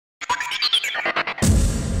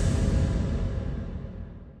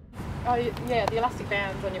Oh yeah, the elastic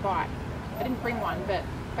bands on your bike. I didn't bring one, but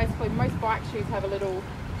basically most bike shoes have a little,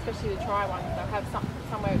 especially the tri ones, they'll have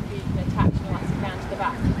somewhere where you can attach an elastic band to the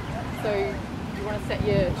back. So you want to set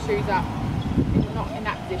your shoes up, not in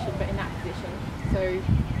that position, but in that position. So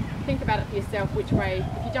think about it for yourself, which way,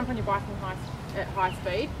 if you jump on your bike at high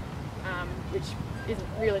speed, which isn't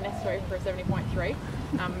really necessary for a 70.3,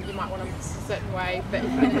 you might want them a certain way, but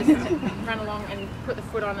if you're going to just run along and put the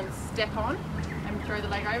foot on and step on and throw the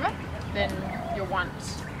leg over, then you'll want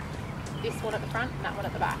this one at the front and that one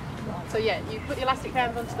at the back. So yeah, you put the elastic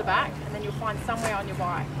bands onto the back and then you'll find somewhere on your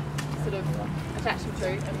bike sort of attach them to,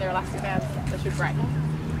 and they're elastic bands that should break.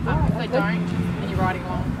 If they don't, and you're riding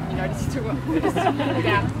along and you notice you just pull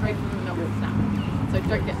down, three from them and they'll snap. So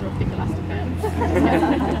don't get real thick elastic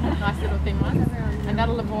bands. Nice little thin ones. And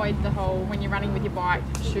that'll avoid the whole, when you're running with your bike,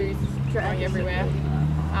 shoes going everywhere.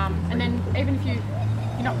 And then even if you're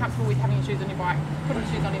not comfortable with having your shoes on your bike, putting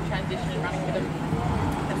shoes on in transition and running with them,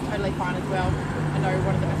 that's totally fine as well. I know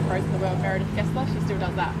one of the best pros in the world, Meredith Kessler, she still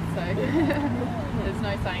does that. So there's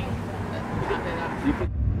no saying that you can't do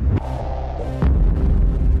that.